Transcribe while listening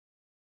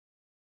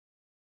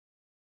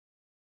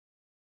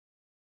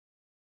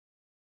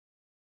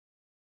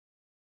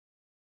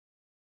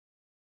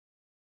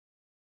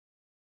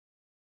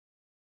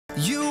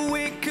You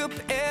wake up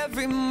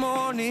every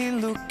morning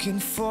looking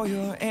for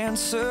your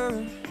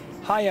answer.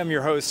 Hi, I'm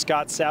your host,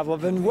 Scott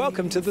Savlov.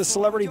 Welcome to the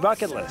Celebrity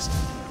Bucket List.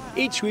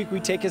 Each week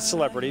we take a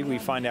celebrity, we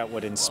find out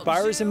what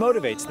inspires and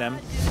motivates them,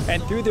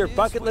 and through their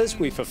bucket list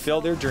we fulfill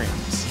their dreams.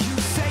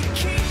 You say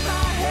keep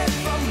my head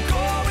from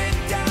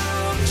going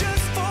down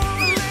just for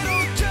a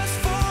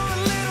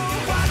little,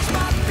 watch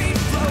my feet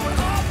float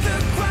off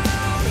the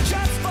ground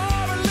just for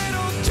a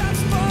little,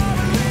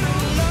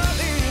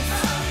 love if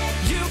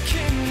you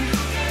can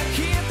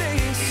hear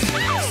this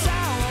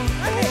sound,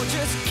 or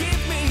just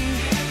give me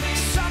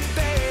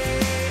something,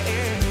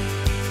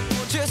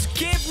 just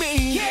give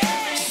me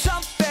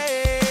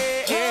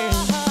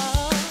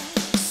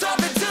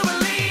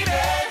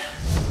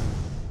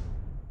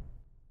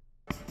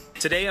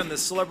Today on the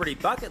Celebrity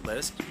Bucket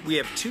List, we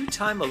have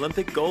two-time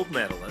Olympic gold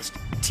medalist,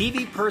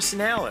 TV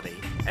personality,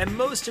 and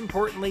most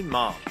importantly,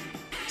 mom,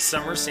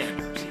 Summer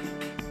Sanders.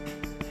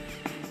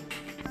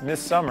 Miss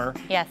Summer.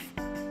 Yes.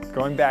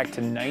 Going back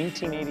to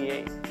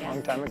 1988, Yes. a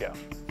long time ago,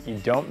 you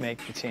don't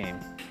make the team.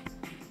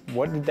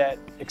 What did that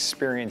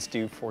experience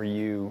do for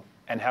you,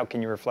 and how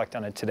can you reflect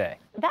on it today?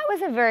 That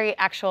was a very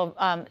actual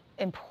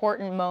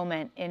important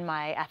moment in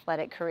my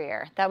athletic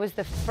career. That was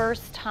the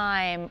first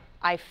time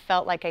I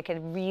felt like I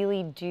could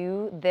really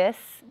do this,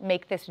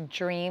 make this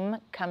dream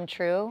come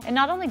true. And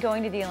not only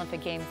going to the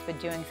Olympic Games, but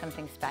doing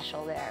something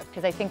special there.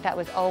 Because I think that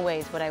was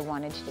always what I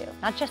wanted to do.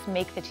 Not just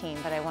make the team,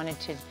 but I wanted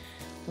to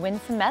win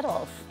some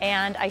medals.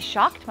 And I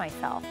shocked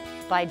myself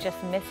by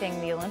just missing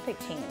the Olympic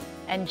team.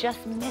 And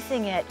just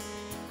missing it,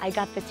 I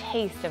got the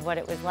taste of what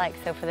it was like.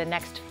 So for the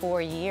next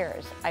 4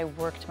 years, I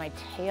worked my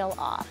tail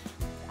off.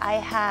 I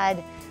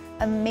had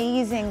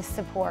amazing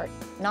support,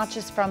 not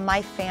just from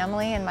my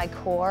family and my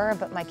core,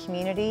 but my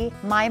community.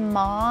 My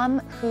mom,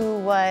 who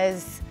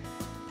was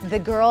the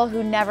girl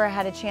who never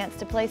had a chance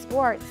to play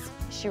sports,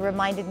 she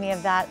reminded me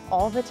of that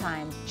all the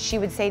time. She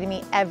would say to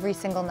me every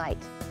single night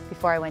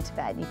before I went to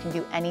bed, you can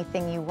do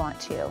anything you want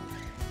to,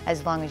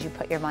 as long as you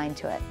put your mind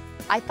to it.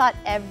 I thought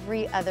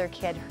every other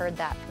kid heard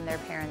that from their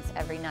parents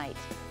every night,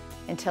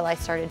 until I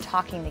started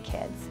talking to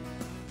kids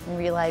and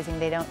realizing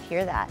they don't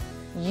hear that.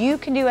 You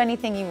can do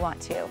anything you want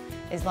to,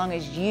 as long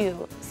as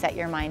you set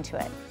your mind to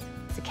it.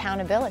 It's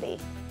accountability.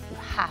 You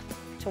have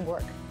to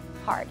work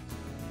hard.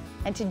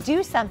 And to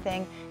do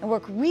something and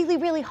work really,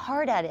 really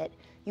hard at it,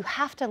 you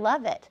have to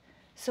love it.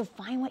 So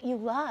find what you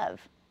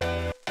love.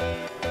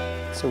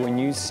 So when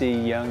you see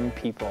young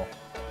people,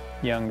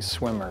 young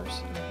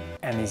swimmers,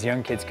 and these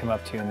young kids come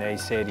up to you and they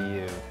say to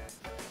you,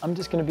 I'm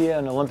just gonna be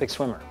an Olympic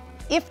swimmer.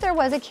 If there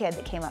was a kid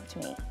that came up to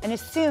me and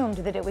assumed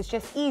that it was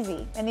just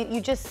easy and that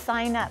you just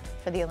sign up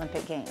for the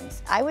Olympic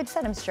Games, I would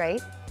set them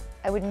straight.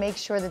 I would make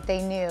sure that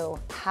they knew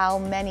how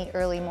many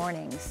early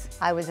mornings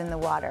I was in the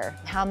water,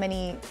 how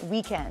many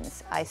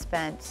weekends I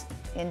spent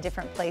in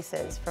different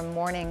places from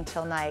morning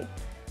till night,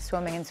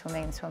 swimming and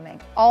swimming and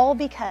swimming. All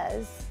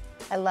because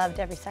I loved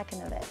every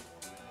second of it.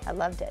 I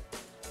loved it.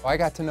 I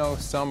got to know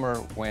Summer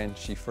when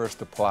she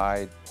first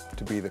applied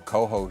to be the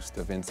co-host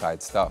of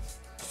Inside Stuff.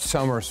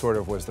 Summer sort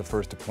of was the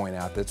first to point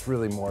out that it's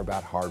really more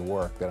about hard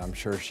work, that I'm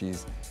sure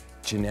she's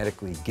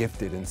genetically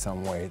gifted in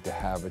some way to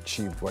have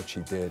achieved what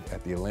she did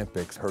at the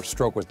Olympics. Her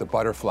stroke was the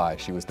butterfly.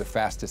 She was the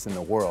fastest in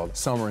the world.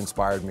 Summer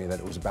inspired me that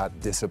it was about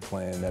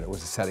discipline, that it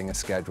was setting a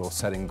schedule,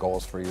 setting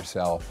goals for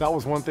yourself. That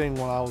was one thing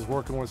when I was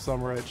working with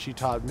Summer that she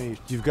taught me.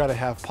 You've got to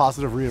have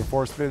positive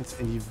reinforcements,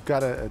 and you've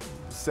got to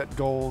set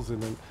goals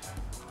and then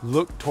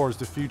look towards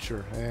the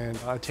future. And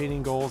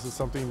attaining goals is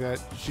something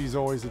that she's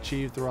always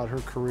achieved throughout her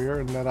career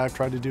and that I've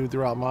tried to do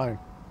throughout mine.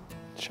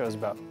 Show's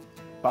about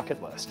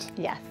bucket list.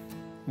 Yes.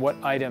 What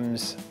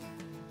items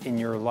in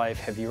your life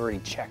have you already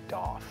checked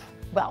off?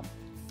 Well,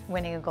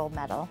 winning a gold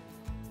medal,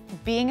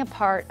 being a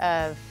part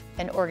of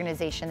an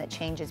organization that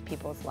changes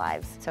people's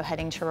lives. So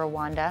heading to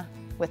Rwanda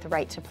with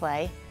Right to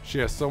Play. She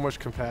has so much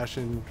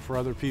compassion for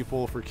other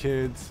people, for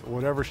kids.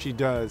 Whatever she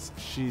does,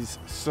 she's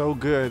so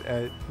good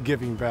at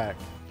giving back.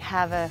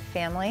 Have a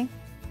family,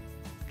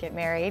 get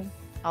married,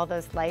 all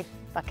those life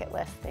bucket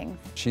list things.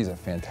 She's a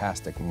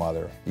fantastic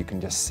mother. You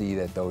can just see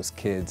that those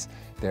kids,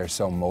 they're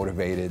so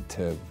motivated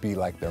to be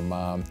like their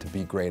mom, to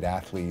be great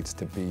athletes,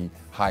 to be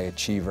high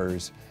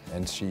achievers,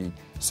 and she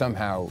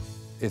somehow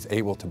is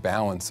able to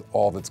balance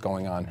all that's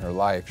going on in her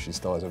life. She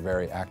still has a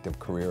very active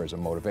career as a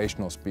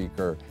motivational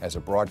speaker, as a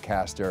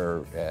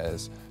broadcaster,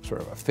 as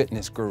sort of a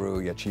fitness guru,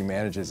 yet she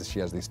manages, she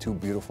has these two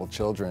beautiful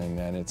children,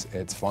 and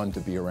it's fun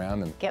to be around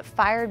them. Get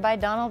fired by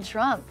Donald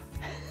Trump.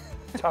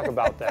 Talk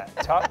about that.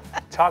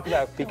 Talk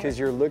about, because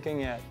you're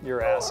looking at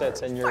your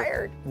assets and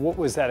what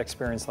was that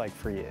experience like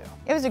for you?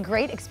 It was a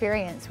great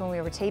experience when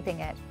we were taping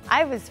it.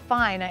 I was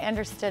fine, I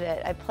understood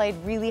it. I played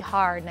really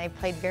hard and I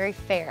played very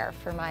fair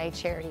for my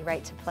charity,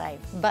 Right to Play.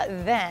 But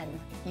then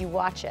you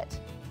watch it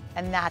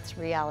and that's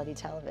reality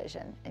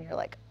television. And you're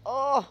like,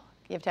 oh,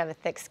 you have to have a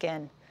thick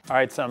skin. All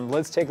right, Sam,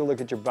 let's take a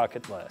look at your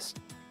bucket list.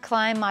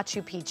 Climb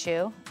Machu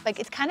Picchu. Like,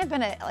 it's kind of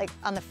been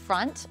on the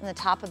front and the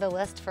top of the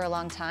list for a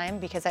long time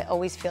because I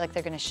always feel like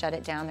they're going to shut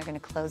it down, they're going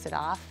to close it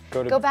off.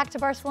 Go back to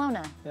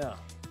Barcelona. Yeah.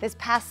 This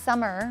past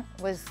summer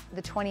was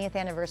the 20th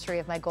anniversary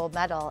of my gold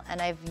medal,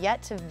 and I've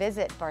yet to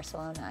visit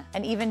Barcelona.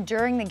 And even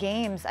during the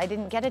games, I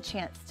didn't get a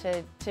chance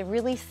to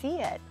really see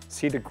it.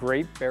 See the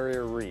Great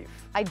Barrier Reef.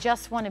 I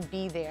just want to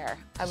be there.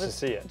 Just to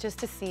see it. Just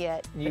to see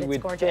it. You but it's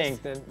would gorgeous.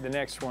 think that the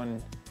next one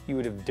you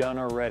would have done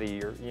already.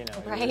 You're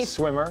Right. a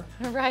swimmer.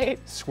 Right.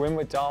 Swim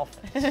with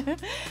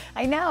dolphins.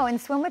 I know, and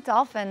swim with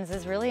dolphins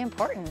is really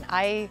important.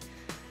 I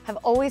have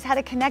always had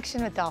a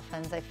connection with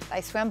dolphins.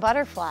 I swam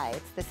butterfly.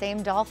 It's the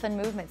same dolphin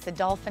movement. It's the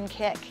dolphin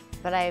kick.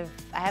 But I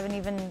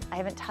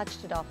haven't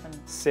touched a dolphin.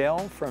 Sail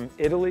from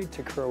Italy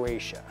to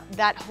Croatia.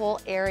 That whole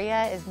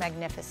area is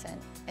magnificent.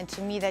 And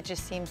to me, that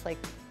just seems like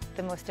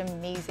the most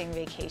amazing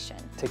vacation.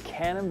 To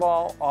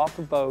cannonball off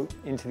a boat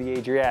into the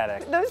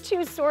Adriatic. Those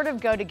two sort of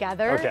go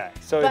together. Okay,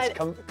 so it's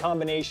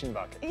combination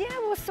bucket. Yeah,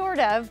 well, sort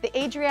of. The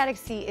Adriatic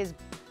Sea is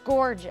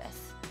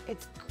gorgeous.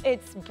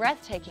 It's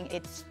breathtaking.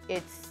 It's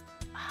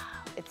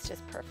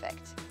just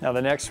perfect. Now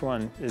the next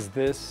one, is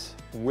this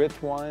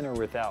with wine or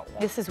without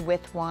wine? This is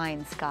with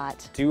wine,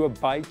 Scott. Do a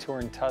bike tour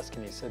in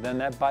Tuscany, so then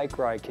that bike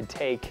ride could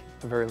take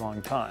a very long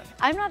time.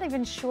 I'm not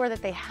even sure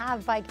that they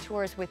have bike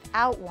tours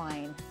without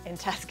wine in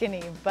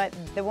Tuscany, but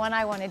the one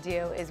I want to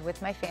do is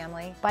with my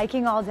family.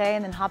 Biking all day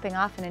and then hopping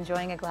off and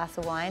enjoying a glass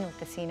of wine with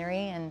the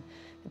scenery and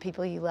the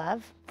people you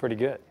love. Pretty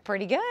good.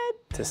 Pretty good.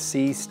 To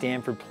see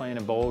Stanford playing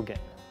a bowl game.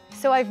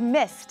 So I've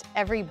missed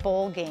every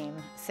bowl game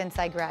since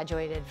I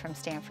graduated from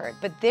Stanford,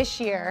 but this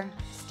year,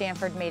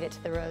 Stanford made it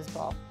to the Rose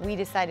Bowl. We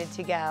decided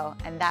to go,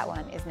 and that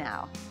one is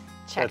now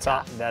checked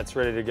off. That's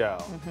ready to go.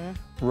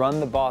 Run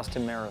the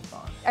Boston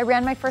Marathon. I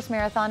ran my first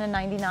marathon in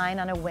 '99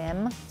 on a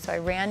whim. So I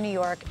ran New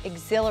York,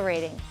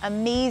 exhilarating,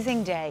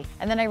 amazing day.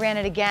 And then I ran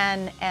it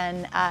again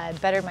and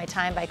bettered my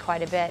time by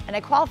quite a bit. And I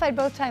qualified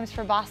both times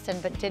for Boston,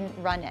 but didn't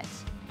run it.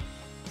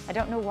 I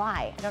don't know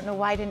why. I don't know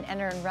why I didn't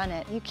enter and run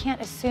it. You can't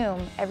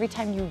assume every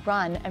time you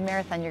run a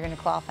marathon you're going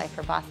to qualify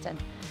for Boston.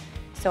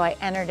 So I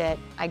entered it,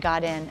 I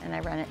got in, and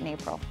I ran it in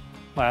April.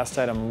 Last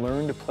item,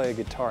 learn to play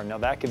guitar. Now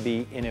that could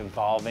be an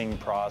evolving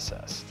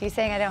process. So you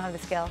saying I don't have the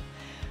skill?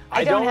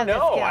 I don't have the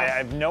know. skill. I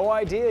have no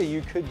idea.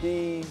 You could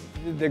be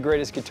the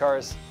greatest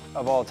guitarist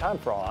of all time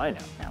for all I know.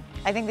 No,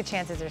 I think the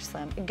chances are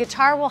slim.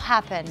 Guitar will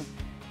happen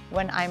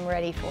when I'm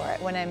ready for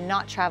it, when I'm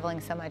not traveling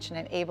so much and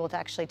I'm able to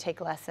actually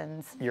take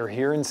lessons. You're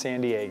here in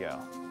San Diego.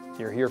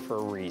 You're here for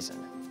a reason.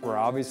 We're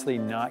obviously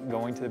not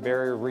going to the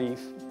Barrier Reef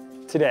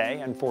today,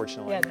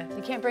 unfortunately. Yeah,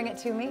 you can't bring it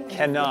to me?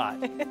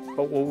 Cannot.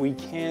 But what we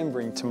can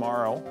bring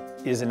tomorrow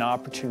is an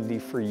opportunity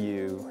for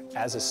you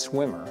as a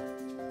swimmer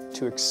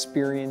to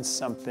experience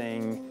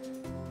something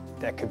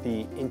that could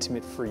be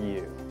intimate for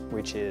you,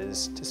 which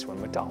is to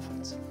swim with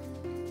dolphins.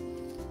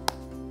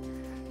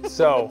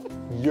 So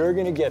you're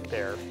gonna get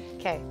there.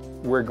 Okay.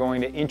 We're going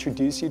to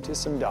introduce you to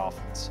some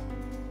dolphins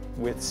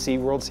with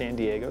SeaWorld San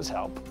Diego's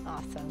help.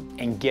 Awesome.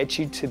 And get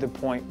you to the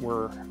point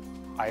where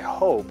I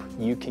hope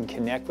you can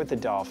connect with the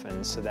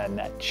dolphins so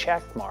that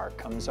check mark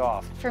comes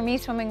off. For me,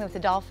 swimming with the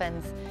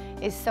dolphins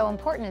is so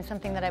important and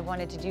something that I've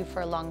wanted to do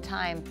for a long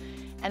time.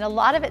 And a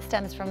lot of it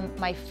stems from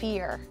my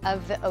fear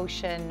of the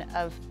ocean,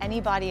 of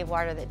any body of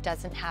water that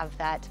doesn't have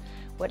that,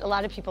 what a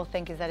lot of people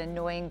think is that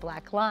annoying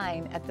black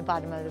line at the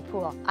bottom of the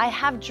pool. I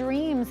have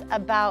dreams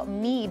about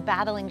me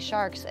battling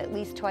sharks at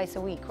least twice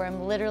a week, where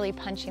I'm literally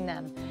punching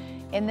them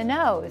in the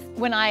nose.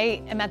 When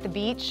I am at the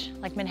beach,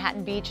 like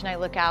Manhattan Beach, and I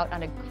look out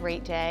on a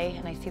great day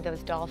and I see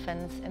those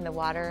dolphins in the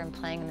water and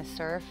playing in the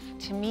surf,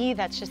 to me,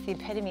 that's just the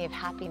epitome of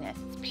happiness.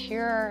 It's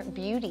pure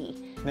beauty.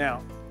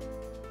 Now,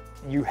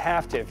 you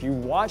have to, if you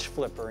watch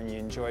Flipper and you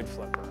enjoyed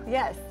Flipper,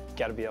 Yes. you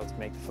gotta be able to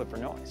make the Flipper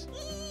noise.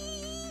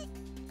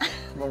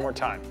 One more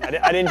time. I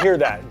didn't hear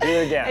that. Do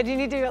it again. I do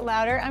need to do it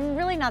louder. I'm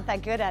really not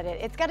that good at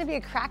it. It's got to be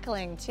a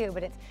crackling too,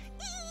 but it's.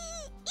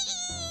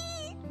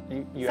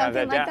 You have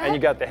that Something like down, that? and you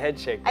got the head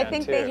shake down I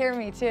think too. they hear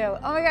me too.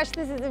 Oh my gosh,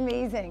 this is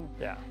amazing.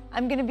 Yeah.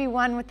 I'm going to be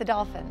one with the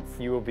dolphins.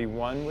 You will be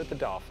one with the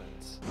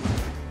dolphins.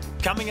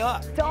 Coming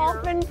up.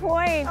 Dolphin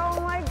Point. Oh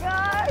my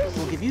gosh.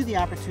 We'll give you the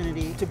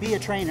opportunity to be a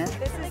trainer.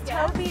 This is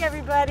Toby,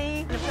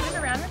 everybody. Put it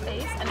around her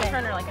face and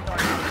turn her like a door.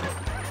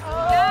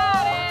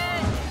 Got it.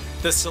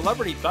 The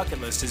Celebrity Bucket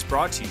List is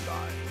brought to you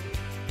by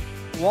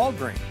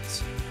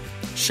Walgreens.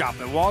 Shop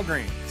at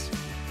Walgreens.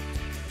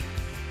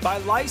 By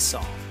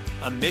Lysol,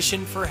 a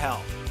mission for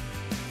health.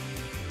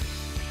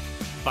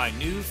 By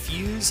New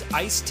Fuse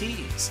Iced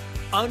Teas,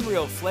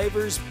 unreal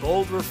flavors,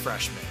 bold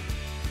refreshment.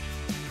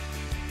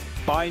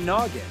 By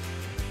Noggin.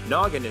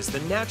 Noggin is the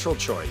natural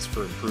choice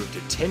for improved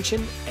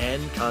attention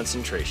and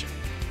concentration.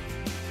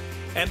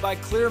 And by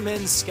Clear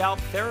Men's Scalp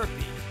Therapy.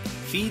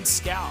 Feed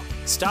scalp,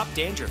 stop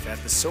dandruff at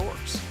the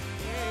source.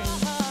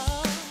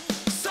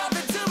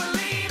 Something to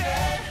believe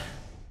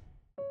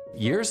in.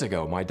 Years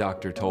ago, my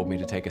doctor told me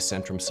to take a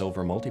Centrum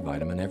Silver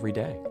multivitamin every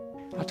day.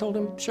 I told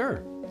him,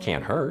 sure,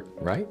 can't hurt,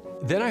 right?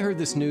 Then I heard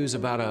this news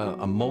about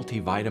a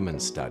multivitamin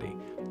study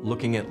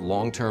looking at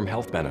long-term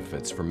health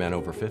benefits for men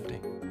over 50.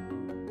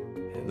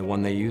 The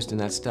one they used in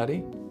that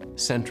study,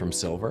 Centrum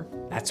Silver,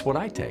 that's what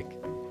I take.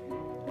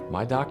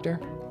 My doctor,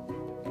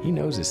 he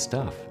knows his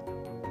stuff.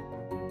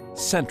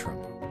 Centrum.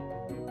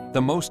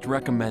 The most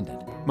recommended,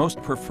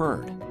 most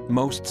preferred,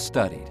 most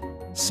studied.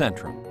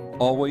 Centrum,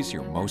 always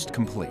your most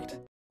complete.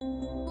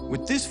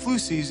 With this flu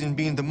season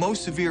being the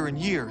most severe in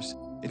years,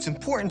 it's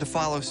important to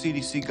follow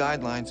CDC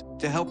guidelines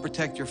to help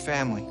protect your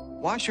family.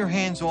 Wash your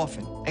hands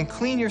often and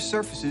clean your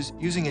surfaces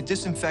using a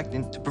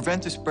disinfectant to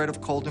prevent the spread of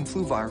cold and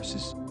flu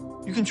viruses.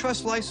 You can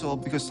trust Lysol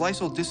because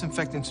Lysol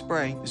disinfectant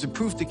spray is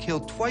approved to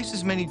kill twice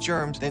as many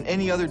germs than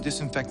any other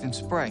disinfectant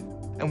spray.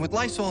 And with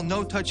Lysol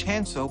no-touch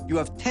hand soap, you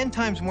have 10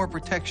 times more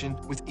protection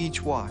with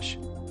each wash.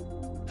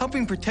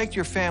 Helping protect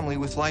your family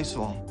with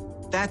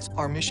Lysol. That's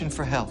our mission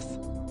for health.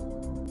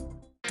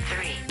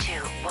 3, 2,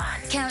 1.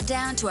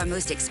 Countdown to our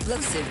most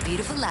explosive,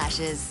 beautiful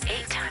lashes.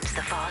 8 times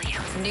the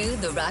volume. New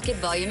The Rocket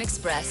Volume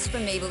Express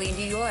from Maybelline,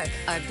 New York.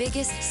 Our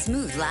biggest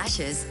smooth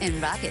lashes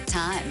in rocket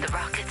time. The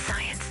rocket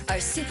science. Our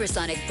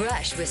supersonic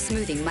brush with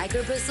smoothing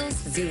micro bristles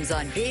zooms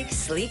on big,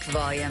 sleek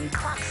volume.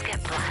 Clumps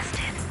get blasted.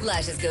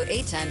 Lashes go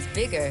 8 times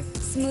bigger,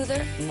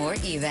 smoother, more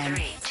even.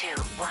 3, 2,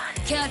 1.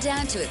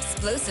 Countdown to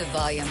explosive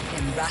volume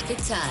in rocket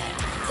time.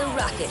 The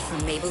Rocket from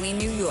Maybelline,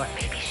 New York.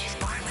 Maybe she's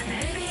born with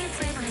it. Maybe it's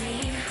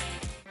Maybelline.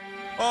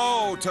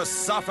 Oh, to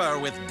suffer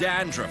with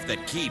dandruff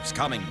that keeps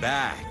coming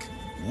back.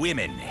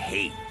 Women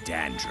hate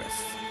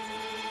dandruff.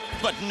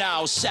 But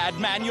now, sad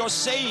man, you're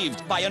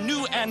saved by a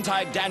new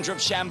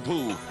anti-dandruff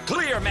shampoo.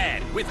 Clear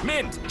Men with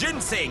mint,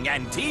 ginseng,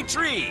 and tea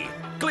tree.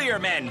 Clear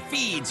Men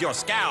feeds your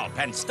scalp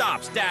and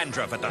stops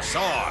dandruff at the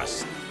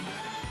source.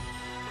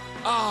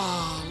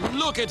 Ah,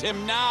 look at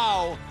him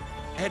now.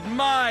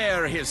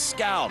 Admire his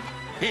scalp.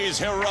 He's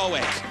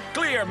heroic.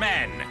 Clear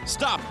Men.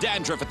 Stop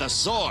dandruff at the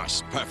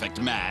source,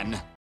 perfect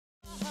man.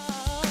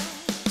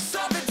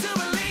 Something to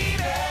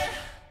believe in.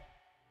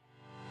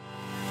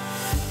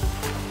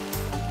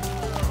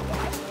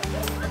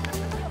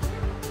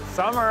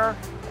 Summer.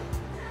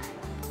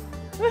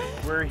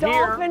 We're here.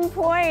 Dolphin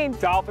Point.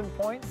 Dolphin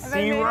Point, Have I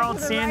made it to SeaWorld, the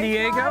San right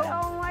Diego.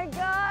 spot? Oh my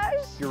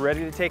gosh. You're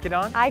ready to take it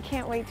on? I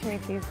can't wait to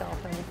meet these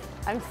dolphins.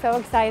 I'm so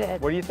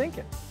excited. What are you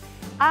thinking?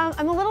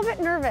 I'm a little bit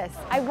nervous.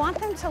 I want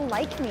them to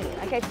like me.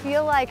 Like, I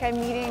feel like I'm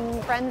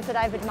meeting friends that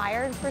I've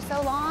admired for so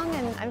long,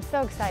 and I'm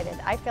so excited.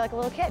 I feel like a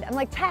little kid. I'm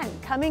like 10,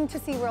 coming to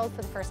SeaWorld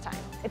for the first time.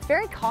 It's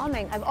very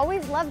calming. I've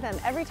always loved them.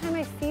 Every time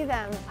I see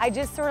them, I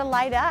just sort of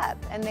light up,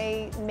 and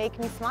they make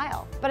me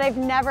smile. But I've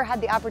never had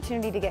the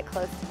opportunity to get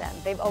close to them.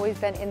 They've always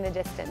been in the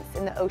distance,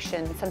 in the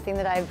ocean, something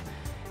that I've,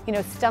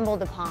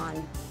 stumbled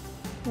upon.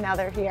 Now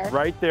they're here.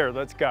 Right there,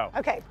 let's go.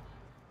 Okay.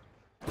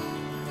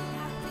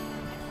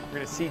 We're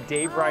gonna see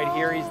Dave right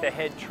here. He's the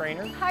head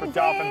trainer Hi, for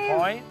Dolphin Dave.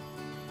 Point.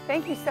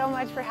 Thank you so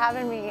much for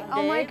having me.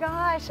 Oh my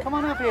gosh. Come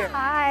on up here.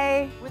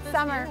 Hi,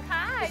 Summer.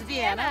 Hi, This is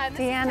Deanna.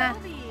 Deanna.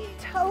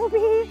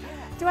 Toby.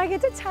 Do I get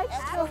to touch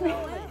Toby?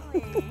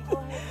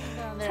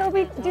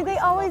 Toby, do they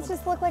always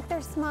just look like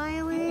they're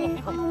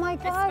smiling? Oh my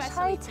gosh.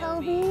 Hi,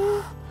 Toby.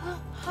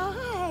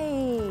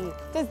 Hi.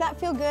 Does that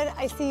feel good?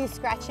 I see you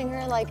scratching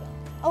her like,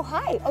 oh,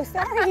 hi. Oh,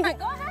 sorry. Go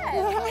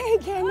ahead. Hi,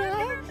 can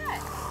I?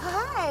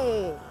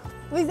 Hi.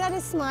 Was that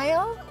a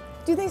smile?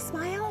 Do they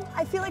smile?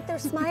 I feel like they're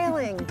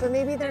smiling, but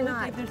maybe they're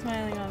not. Like they're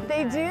smiling all the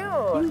They time. do.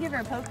 You can give her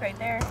a poke right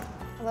there.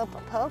 A little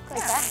poke like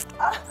that?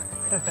 Oh.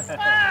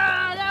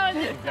 Wow, that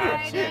was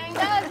exciting.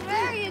 That was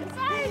very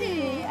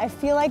exciting. I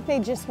feel like they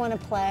just want to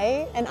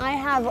play, and I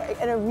have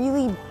a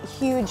really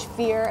huge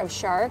fear of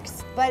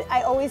sharks, but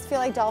I always feel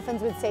like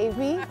dolphins would save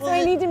me, so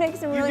I need to make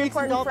some really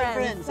important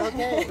friends.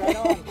 Okay, right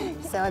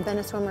on. So I've been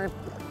a swimmer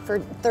for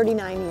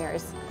 39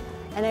 years,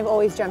 and I've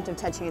always dreamt of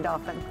touching a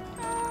dolphin.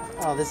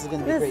 Oh, this is going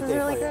to be a This great is day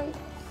really for great.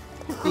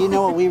 you. But you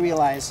know what we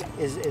realize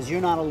is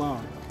you're not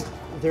alone.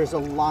 There's a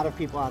lot of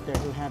people out there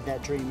who have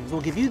that dream. And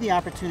we'll give you the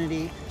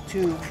opportunity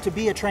to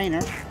be a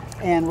trainer,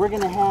 and we're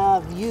going to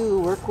have you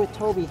work with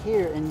Toby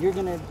here, and you're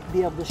going to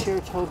be able to share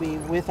Toby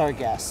with our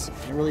guests.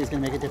 It really is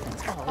going to make a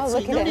difference. Oh,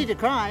 look at no it. need to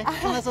cry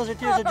unless those are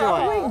tears of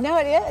joy. No,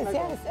 it is,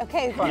 yes.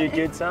 Okay. You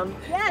get some?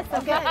 Yes,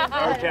 okay. Okay.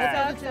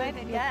 I'm so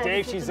excited, yes.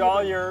 Dave, she's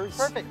all yours.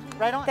 Perfect,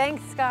 right on.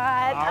 Thanks,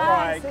 Scott. All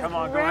right, this is come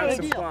on, go great. have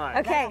some fun.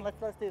 Okay.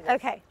 Let's do this.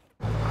 Okay.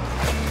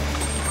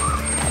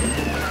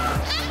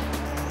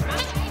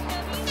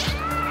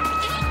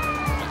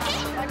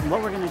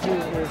 What we're going to do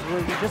is,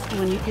 just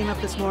when you came up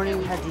this morning,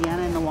 we had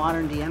Deanna in the water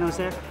and Deanna was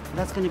there.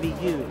 That's going to be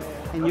you,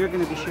 and you're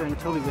going to be sharing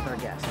Toby with our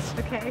guests.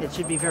 Okay. It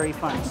should be very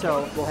fun.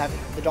 So we'll have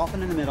the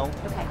dolphin in the middle.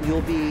 Okay.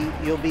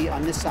 You'll be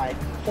on this side.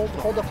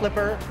 Hold the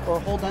flipper, or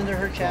hold under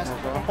her chest,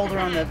 or hold her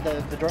on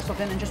the dorsal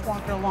fin, and just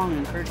walk her along and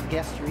encourage the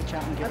guests to reach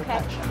out and give her a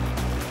touch.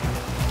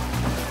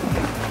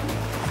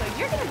 So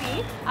you're going to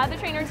be the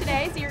trainer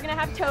today, so you're going to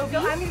have Toby. So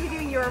I'm going to be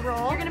doing your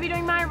role. You're going to be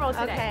doing my role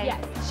today. Okay.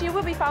 Yes. She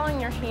will be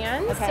following your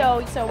hands. Okay.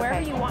 So wherever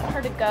Okay. you want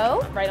her to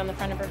go, right on the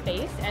front of her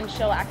face, and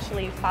she'll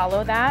actually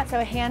follow that. So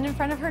a hand in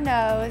front of her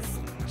nose,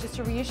 just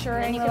a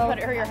reassuring And then you little- can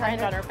put your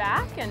hand on her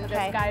back and Okay.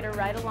 just guide her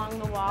right along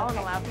the wall and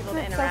allow people to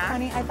That's interact. so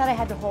funny. I thought I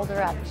had to hold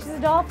her up. She's a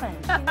dolphin.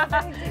 She knows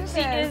how to do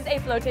She this. is a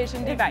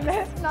flotation device.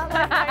 It's not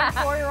like my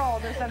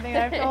 4-year-old or something. I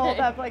have to hold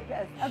up like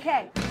this.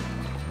 Okay.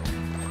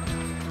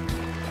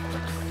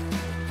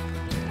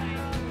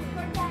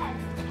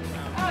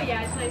 Oh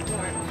yeah, it's nice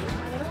and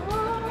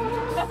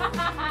warm.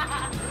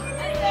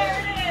 And there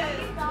it is.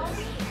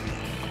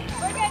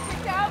 Look at your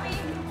Toby.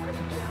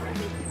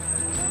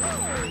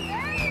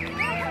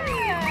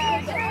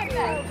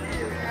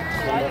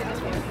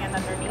 Just put your hand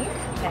underneath.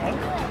 Okay.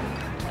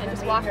 And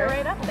just walk her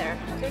right up there.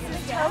 This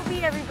is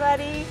Toby,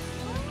 everybody.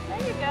 There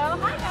you go.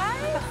 Hi,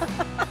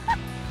 guys.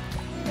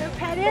 You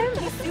pet him?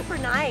 He's super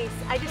nice.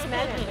 I just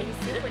met him, but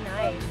he's super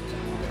nice.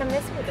 Come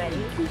this way,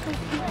 buddy.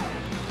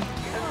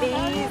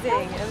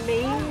 Amazing,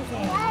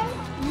 amazing.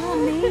 You're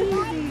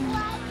amazing.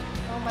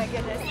 Oh my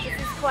goodness, this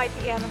is quite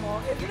the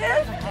animal, isn't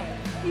it?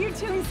 You're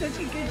doing such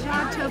a good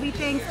job, Toby.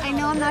 Thanks. I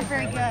know I'm not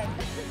very good.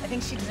 I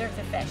think she deserves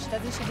a fish.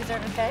 Doesn't she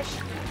deserve a fish?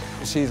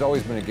 She's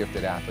always been a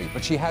gifted athlete,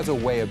 but she has a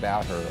way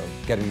about her of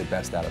getting the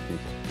best out of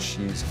people.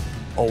 She's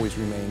always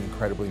remained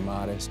incredibly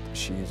modest.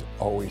 She's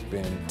always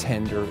been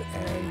tender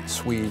and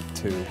sweet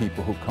to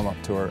people who come up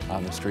to her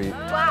on the street.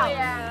 Wow.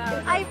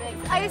 Yeah.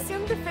 I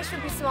assumed the fish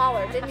would be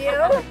smaller, didn't you?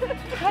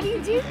 How do you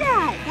do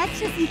that? That's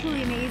just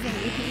equally amazing.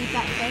 You can eat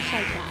that fish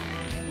like that.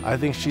 I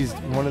think she's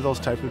one of those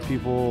type of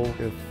people,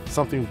 if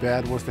something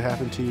bad was to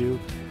happen to you,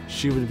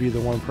 she would be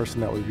the one person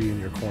that would be in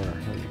your corner.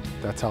 And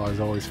that's how I've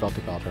always felt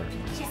about her.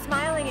 She's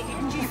smiling at you.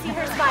 Did you see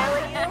her smile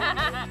at you?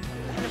 I'm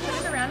going to put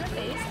it around her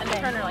face and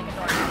turn her like a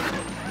doormat.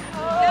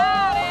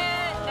 Got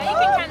it. Now you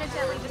can kind of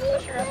gently just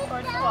push her up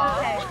towards the wall.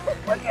 Okay.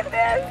 Look at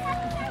this.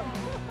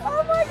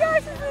 Oh my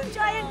gosh, this is a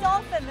giant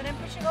dolphin that I'm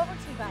pushing over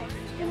to you guys.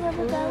 You love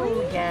her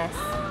belly? Yes.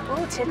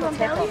 Oh, tickle,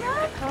 tickle.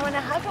 I want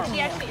to hug her.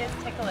 She actually is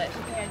ticklish.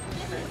 You guys can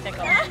give her a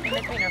tickle in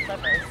between her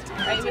flippers.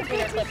 Right in between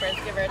her flippers,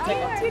 give her a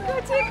tickle.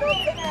 Tickle, tickle.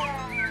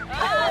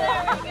 Oh,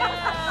 there we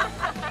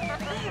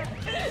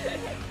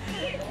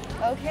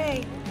go.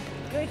 Okay.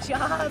 Good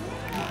job.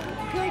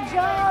 Good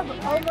job.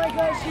 Oh my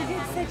gosh, you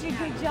did such a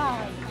good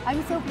job.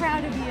 I'm so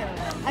proud of you.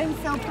 I'm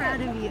so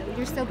proud of you.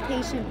 You're so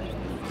patient with me.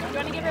 Do you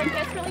want to give her a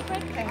kiss really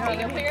quick? Here you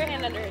go. Put your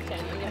hand under her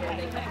chin. You give her a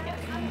big fat kiss.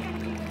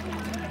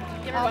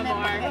 Give her one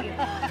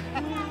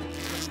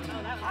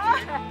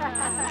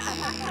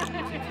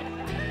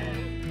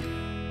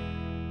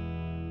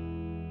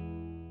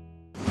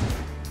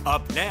more.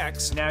 Up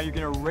next, now you're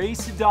gonna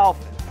race a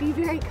dolphin. Be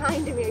very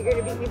kind to me. You're going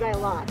to beat me by a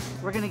lot.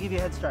 We're going to give you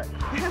a head start.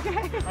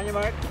 Okay. On your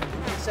mark,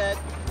 get set,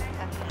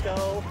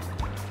 go.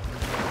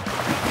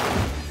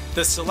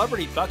 The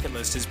Celebrity Bucket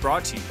List is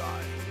brought to you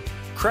by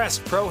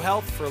Crest Pro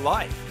Health for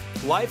Life.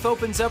 Life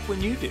opens up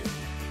when you do.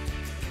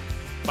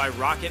 By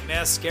Rocket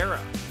Mascara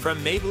from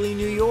Maybelline,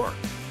 New York.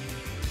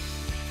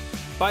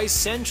 By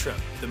Centrum,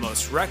 the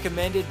most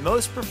recommended,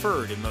 most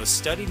preferred, and most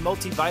studied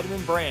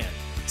multivitamin brand,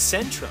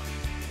 Centrum.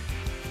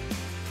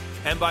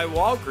 And by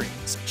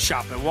Walgreens.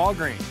 Shop at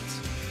Walgreens.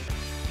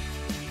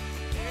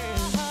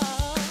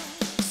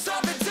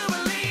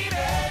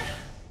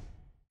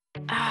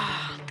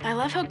 I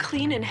love how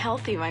clean and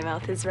healthy my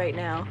mouth is right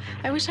now.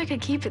 I wish I could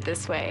keep it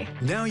this way.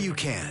 Now you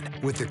can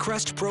with the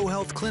Crest Pro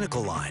Health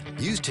Clinical line.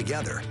 Used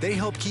together, they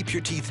help keep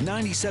your teeth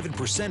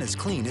 97% as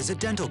clean as a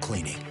dental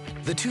cleaning.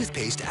 The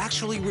toothpaste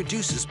actually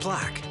reduces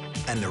plaque,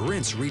 and the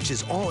rinse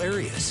reaches all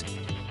areas,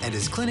 and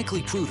is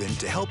clinically proven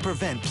to help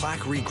prevent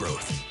plaque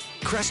regrowth.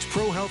 Crest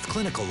Pro Health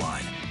Clinical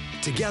line.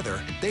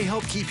 Together, they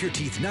help keep your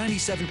teeth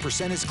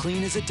 97% as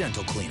clean as a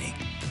dental cleaning.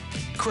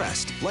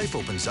 Crest, life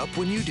opens up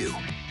when you do.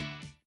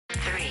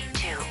 3,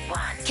 2, 1.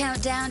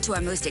 Countdown to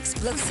our most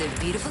explosive,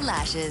 beautiful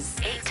lashes.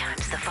 8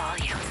 times the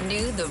volume.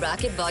 New The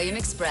Rocket Volume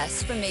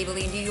Express from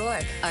Maybelline, New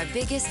York. Our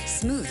biggest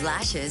smooth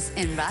lashes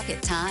in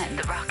rocket time.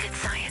 The rocket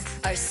science.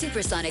 Our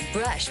supersonic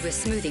brush with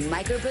smoothing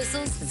micro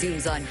bristles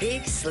zooms on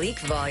big, sleek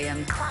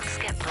volume. Clocks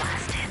get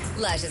blasted.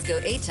 Lashes go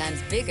 8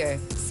 times bigger,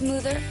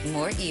 smoother,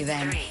 more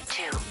even. 3,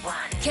 2, 1.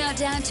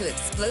 Countdown to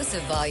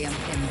explosive volume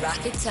in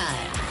rocket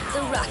time.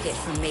 The Rocket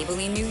from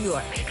Maybelline, New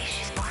York. Maybe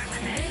she's born with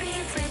it. Maybe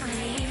it's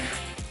Maybelline.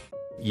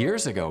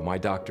 Years ago, my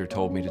doctor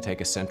told me to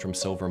take a Centrum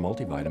Silver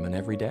multivitamin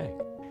every day.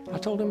 I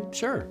told him,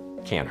 sure,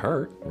 can't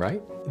hurt,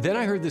 right? Then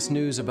I heard this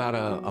news about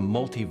a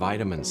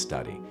multivitamin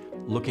study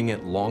looking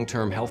at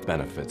long-term health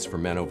benefits for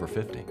men over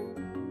 50.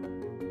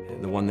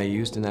 And the one they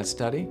used in that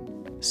study,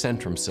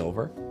 Centrum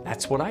Silver,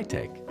 that's what I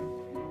take.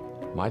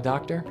 My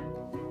doctor,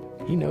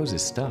 he knows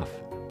his stuff.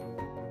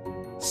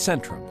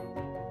 Centrum.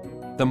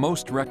 The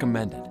most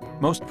recommended,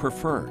 most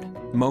preferred,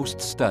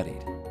 most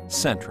studied.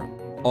 Centrum.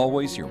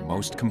 Always your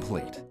most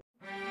complete.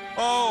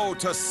 Oh,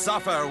 to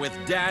suffer with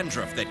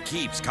dandruff that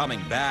keeps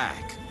coming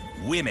back.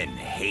 Women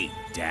hate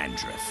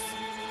dandruff.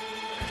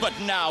 But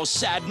now,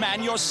 sad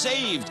man, you're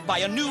saved by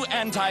a new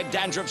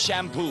anti-dandruff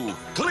shampoo.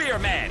 Clear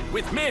Men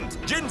with mint,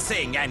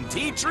 ginseng, and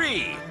tea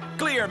tree.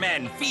 Clear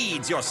Men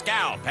feeds your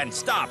scalp and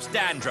stops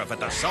dandruff at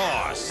the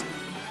source.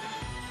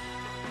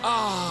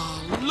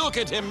 Ah, look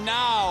at him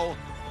now.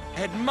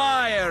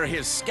 Admire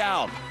his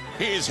scalp.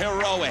 He's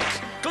heroic.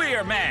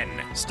 Clear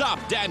Men. Stop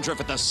dandruff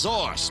at the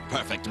source,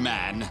 perfect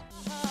man.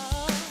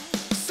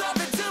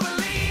 Something to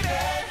believe in.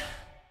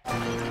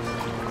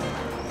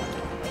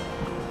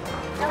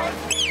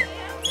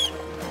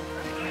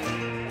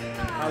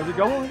 How's How's it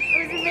going?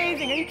 It was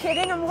amazing. Are you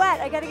kidding? I'm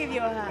wet. I gotta give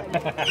you a hug.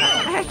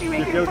 I have to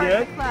make You it feel part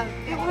good? of the club.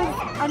 It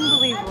was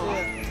unbelievable.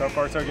 So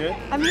far, so good?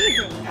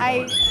 Amazing.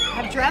 I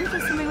have dreamt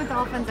of swimming with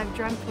dolphins. I've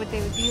dreamt what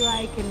they would be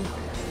like and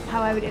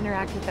how I would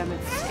interact with them.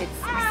 It's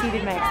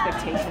exceeded my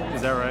expectations.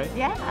 Is that right?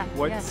 Yeah.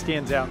 What yeah.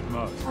 stands out the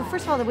most? Well,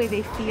 first of all, the way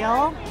they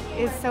feel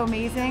is so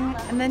amazing,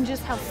 and then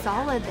just how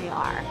solid they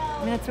are. I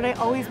mean, that's what I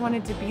always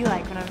wanted to be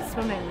like when I was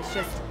swimming, was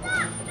just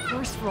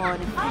forceful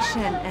and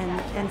efficient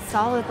and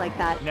solid like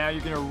that. Now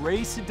you're gonna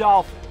race a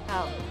dolphin.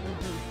 Oh.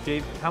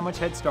 Dave, how much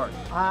head start?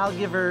 I'll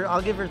give her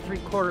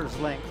 3/4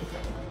 length.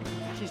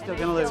 She's still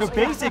gonna lose. So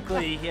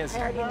basically, he has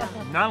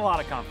not a lot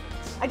of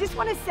confidence. I just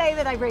want to say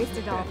that I raced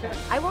a dolphin.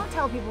 I won't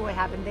tell people what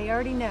happened. They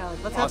already know.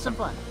 Let's have some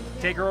fun.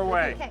 Take her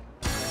away. Okay.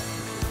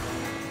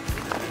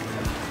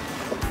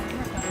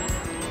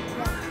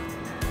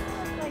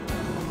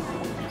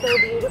 So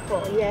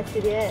beautiful. Yes,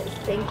 it is.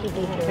 Thank you,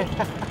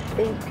 Deidre.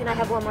 Can I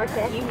have one more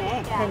fish? You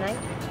may. Can I?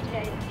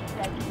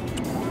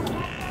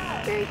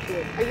 Very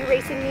cute. Are you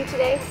racing me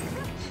today?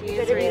 She's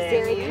You're gonna be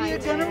very racing you. kind You're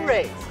to gonna me.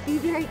 race. Be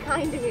very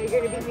kind to me.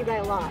 You're gonna beat me by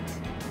a lot.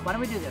 Why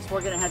don't we do this?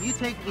 We're gonna have you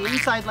take the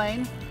inside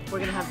lane. We're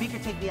gonna have Beaker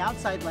take the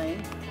outside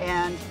lane,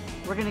 and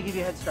we're gonna give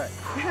you a head start.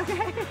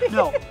 Okay.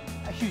 No,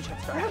 a huge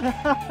head start.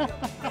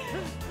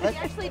 He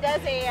actually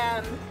does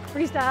a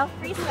freestyle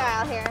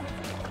here.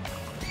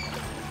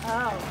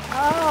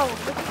 Oh,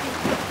 look at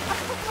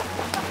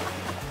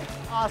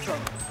Awesome.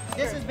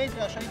 This is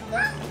basically, I'll show you the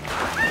left.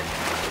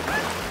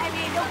 I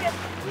mean, you'll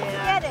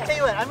get it. Tell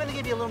you what, I'm gonna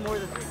give you a little more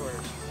than 3/4.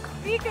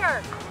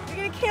 Beaker, you're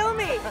gonna kill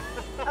me.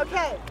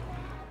 Okay.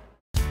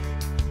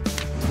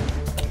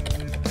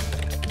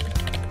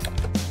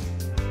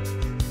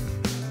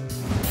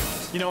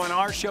 You know, on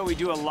our show, we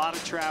do a lot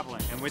of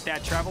traveling. And with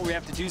that travel, we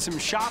have to do some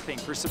shopping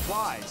for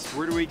supplies.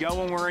 Where do we go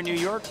when we're in New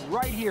York?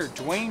 Right here,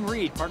 Dwayne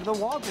Reed, part of the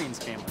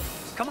Walgreens family.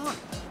 Come on.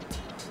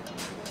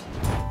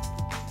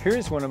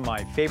 Here's one of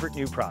my favorite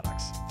new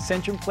products,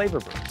 Centrum Flavor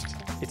Burst.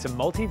 It's a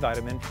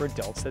multivitamin for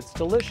adults that's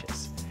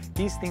delicious.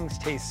 These things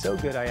taste so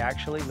good, I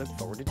actually look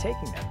forward to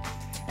taking them.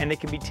 And they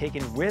can be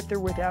taken with or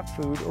without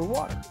food or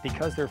water.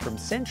 Because they're from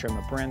Centrum,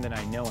 a brand that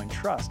I know and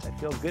trust, I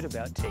feel good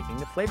about taking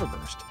the Flavor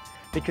Burst,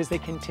 because they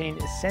contain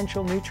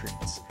essential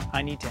nutrients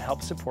I need to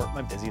help support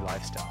my busy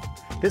lifestyle.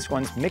 This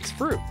one's mixed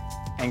fruit,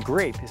 and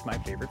grape is my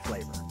favorite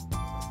flavor.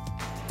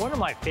 One of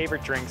my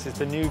favorite drinks is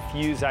the new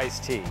Fuse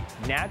Iced Tea.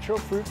 Natural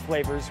fruit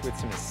flavors with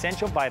some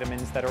essential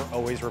vitamins that are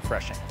always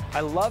refreshing.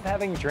 I love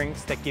having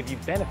drinks that give you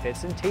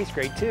benefits and taste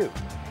great too.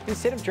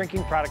 Instead of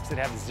drinking products that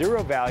have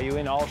zero value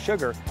and all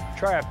sugar,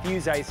 try a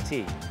Fuse Iced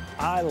Tea.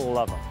 I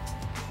love them.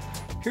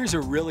 Here's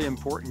a really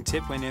important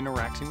tip when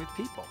interacting with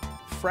people.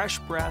 Fresh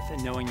breath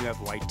and knowing you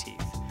have white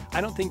teeth. I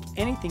don't think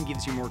anything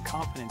gives you more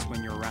confidence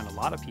when you're around a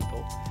lot of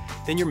people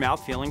than your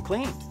mouth feeling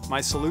clean.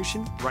 My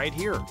solution, right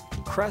here.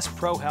 Crest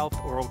Pro Health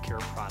Oral Care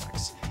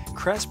Products.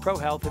 Crest Pro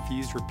Health, if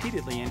used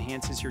repeatedly,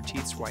 enhances your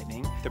teeth's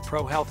whitening. The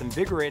Pro Health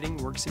Invigorating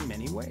works in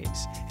many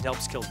ways. It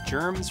helps kill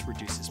germs,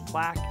 reduces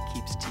plaque,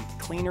 keeps teeth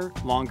cleaner,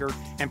 longer,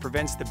 and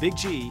prevents the big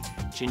G,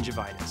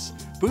 gingivitis.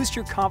 Boost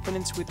your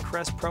confidence with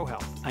Crest Pro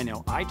Health. I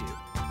know I do.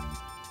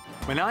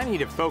 When I need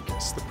to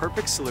focus, the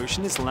perfect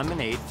solution is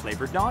lemonade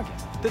flavored noggin,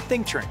 the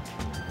Think Drink.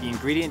 The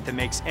ingredient that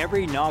makes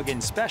every noggin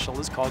special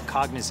is called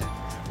cognizant,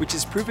 which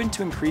is proven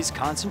to increase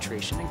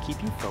concentration and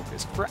keep you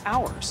focused for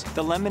hours.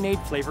 The lemonade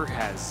flavor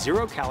has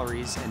 0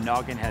 calories and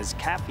noggin has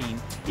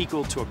caffeine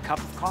equal to a cup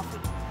of coffee.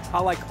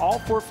 I like all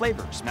 4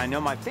 flavors, and I know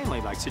my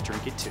family likes to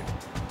drink it too.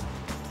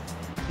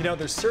 You know,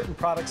 there's certain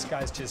products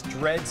guys just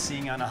dread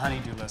seeing on a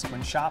honey-do list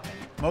when shopping,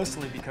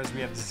 mostly because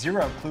we have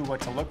 0 clue what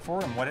to look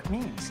for and what it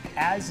means,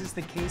 as is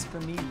the case for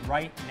me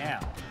right now.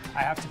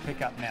 I have to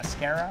pick up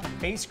mascara,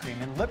 face cream,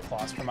 and lip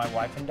gloss for my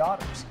wife and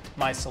daughters.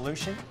 My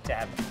solution? To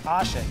have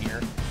Asha here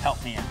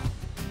help me out.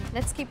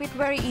 Let's keep it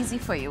very easy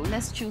for you.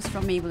 Let's choose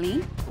from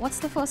Maybelline. What's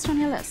the first on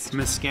your list?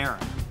 Mascara.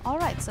 All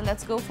right, so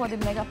let's go for the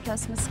Mega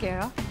Plus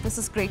Mascara. This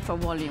is great for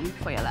volume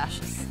for your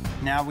lashes.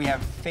 Now we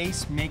have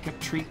face makeup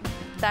treatment.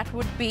 That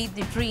would be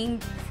the Dream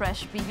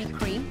Fresh BB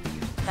Cream.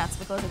 That's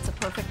because it's a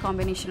perfect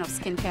combination of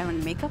skincare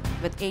and makeup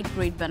with 8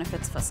 great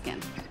benefits for skin.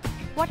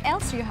 What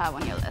else do you have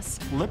on your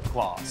list? Lip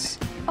gloss.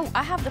 Oh,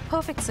 I have the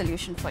perfect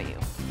solution for you.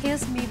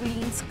 Here's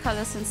Maybelline's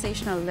Color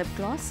Sensational Lip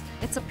Gloss.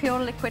 It's a pure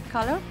liquid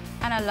color,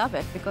 and I love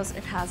it because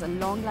it has a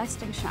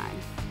long-lasting shine.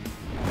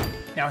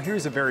 Now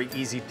here's a very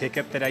easy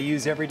pickup that I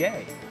use every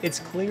day. It's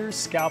Clear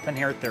Scalp and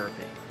Hair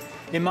Therapy.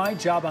 In my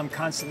job, I'm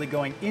constantly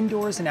going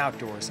indoors and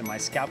outdoors, and my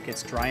scalp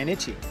gets dry and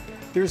itchy.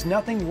 There's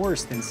nothing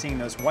worse than seeing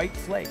those white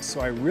flakes,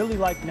 so I really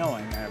like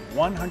knowing I have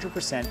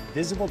 100%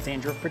 visible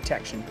dandruff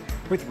protection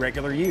with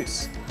regular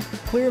use.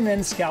 Clear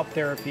Men's Scalp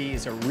Therapy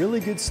is a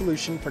really good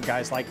solution for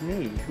guys like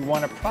me who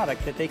want a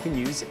product that they can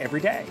use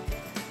every day.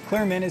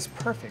 Clear Men is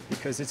perfect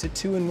because it's a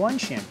 2-in-1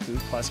 shampoo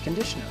plus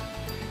conditioner,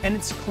 and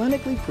it's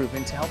clinically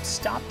proven to help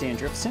stop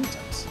dandruff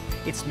symptoms.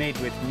 It's made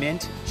with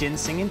mint,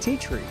 ginseng, and tea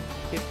tree.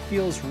 It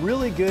feels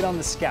really good on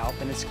the scalp,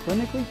 and it's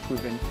clinically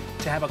proven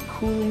to have a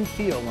cooling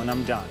feel when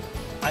I'm done.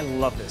 I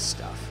love this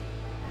stuff.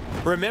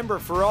 Remember,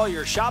 for all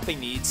your shopping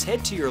needs,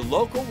 head to your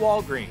local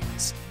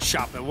Walgreens.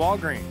 Shop at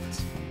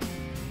Walgreens.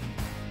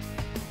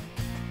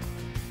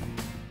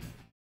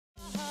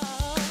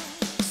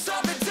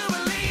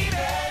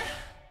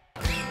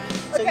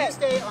 So you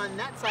stay on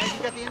that side.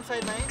 You got the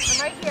inside lane?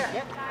 I'm right here.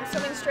 Yep. I'm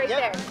swimming straight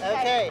Yep. there.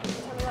 Okay.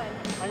 Tell me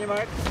when. On your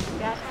mark.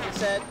 Yeah. Get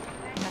set.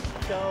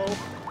 Go.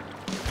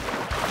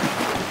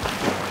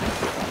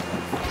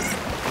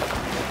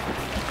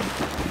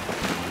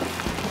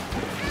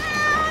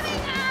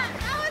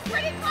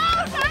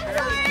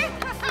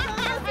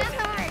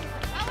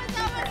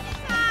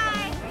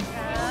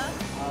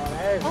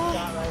 There's a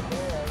shot right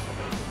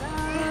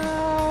there.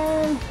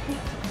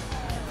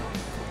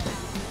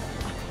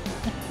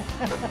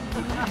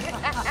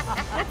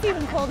 That's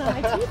even cold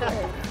on my teeth.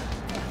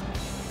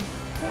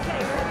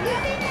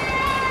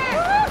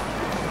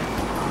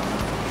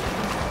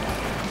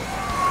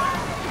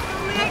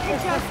 You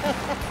just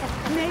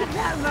make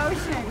that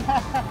motion.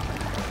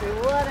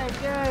 What a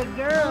good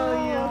girl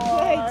you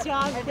are. Good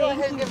job. And go Thank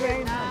ahead and you give her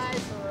very a much.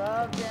 nice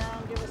rub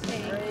down. Give us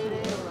some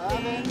grading.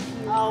 Loving. Thank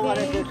you. Oh, what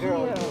a Thank good girl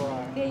you. you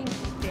are. Thank you.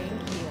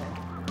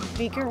 Thank you.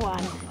 Beaker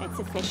won. It's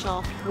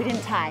official. We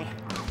didn't tie.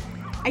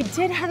 I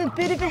did have a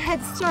bit of a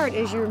head start,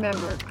 as you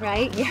remember,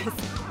 right? Yes.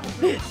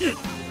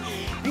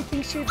 I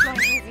think she was going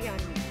easy on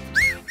me.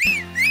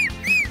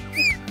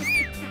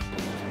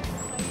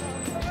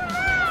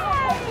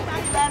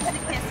 Loves the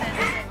kisses.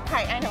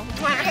 Hi, I know.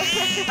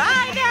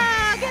 I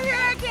know. Give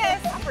her a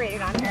kiss. I'm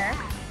breathing on her.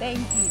 Thank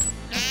you.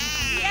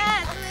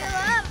 Yes, we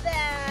love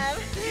them.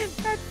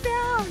 That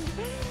sound.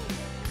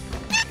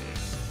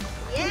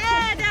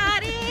 Yeah,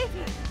 Dottie.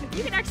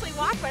 You can actually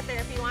walk with her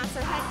if you want,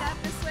 so head up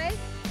this way.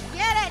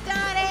 Get it,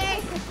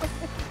 Dottie.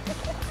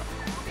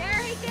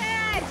 Very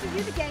good. She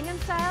do the Gangnam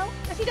Style?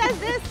 She does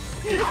this.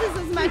 This is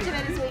as much of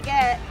it as we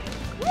get.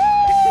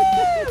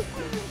 Woo!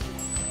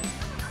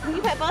 You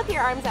put both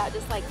your arms out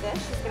just like this.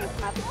 She's going to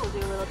come up and she'll do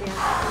a little dance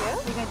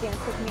with you. You're going to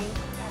dance with me?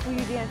 Will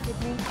you dance with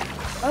me?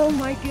 Oh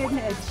my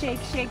goodness. Shake,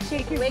 shake,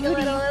 shake your Wiggle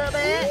booty. it a little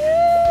bit.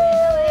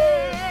 Wiggle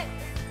it.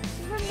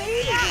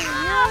 Amazing.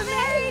 Oh,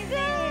 very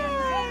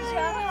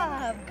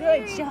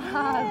Good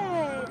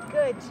job.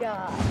 Good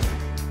job.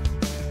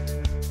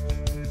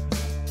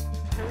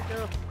 Here we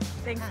go.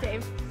 Thanks,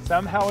 Dave.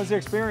 Sam, how was the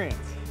experience?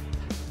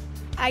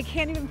 I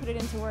can't even put it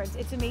into words.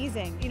 It's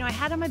amazing. You know, I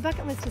had on my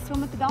bucket list to swim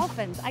with the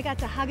dolphins. I got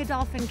to hug a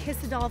dolphin,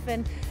 kiss a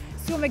dolphin,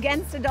 swim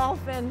against a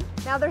dolphin.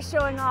 Now they're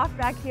showing off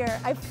back here.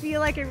 I feel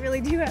like I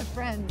really do have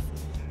friends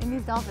in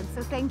these dolphins,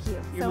 so thank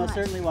you You're so most much.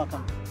 certainly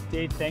welcome.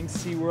 Dave, thanks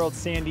SeaWorld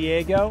San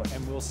Diego,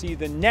 and we'll see you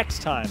the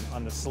next time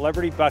on the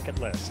Celebrity Bucket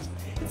List.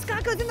 And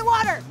Scott goes in the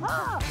water.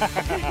 Ah!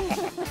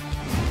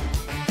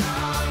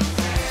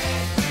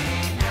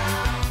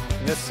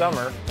 This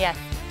summer, Yes.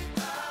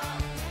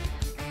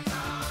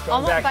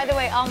 going back By the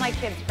way, all my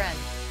kids' friends.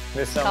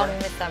 this Call summer. me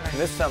Miss Summer.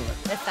 This summer.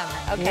 This summer.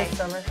 Okay. This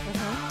summer.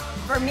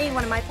 For me,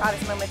 one of my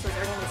proudest moments was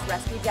earning this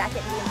rescue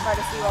jacket and being part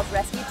of SeaWorld's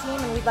rescue team,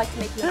 and we'd like to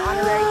make you an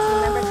honorary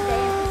team member today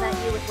and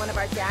present you with one of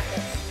our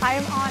jackets. I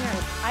am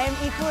honored. I am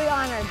equally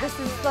honored. This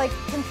is like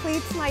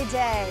completes my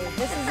day.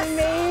 This is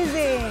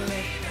amazing.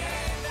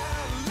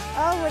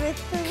 Oh, what a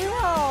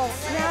thrill.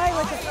 Now I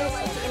look at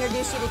To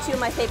introduce you to two of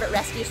my favorite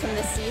rescues from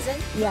this season.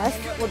 Yes.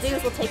 What we'll do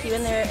is we'll take you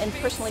in there and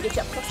personally get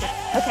you up closer.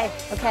 Okay,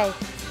 okay.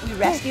 You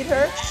rescued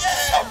her?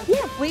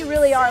 Yeah. We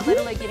really are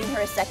literally giving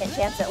her a second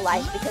chance at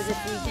life because if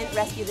we didn't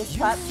rescue this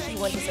pup, she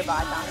wouldn't have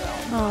survived on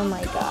her own. Oh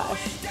my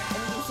gosh. And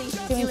you can see she's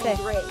Can we doing say,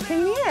 great.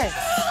 come here.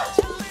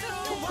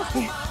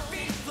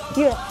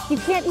 You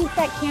can't eat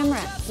that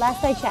camera.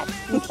 Last I checked,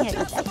 you can't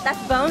eat that.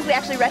 That's Bones. We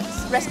actually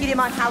rescued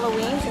him on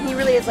Halloween, and he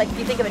really is like, if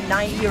you think of a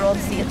 90-year-old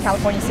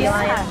California sea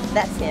lion,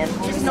 that's him.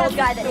 Just an old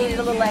guy that needed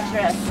a little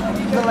extra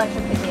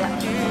pick me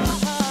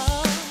up.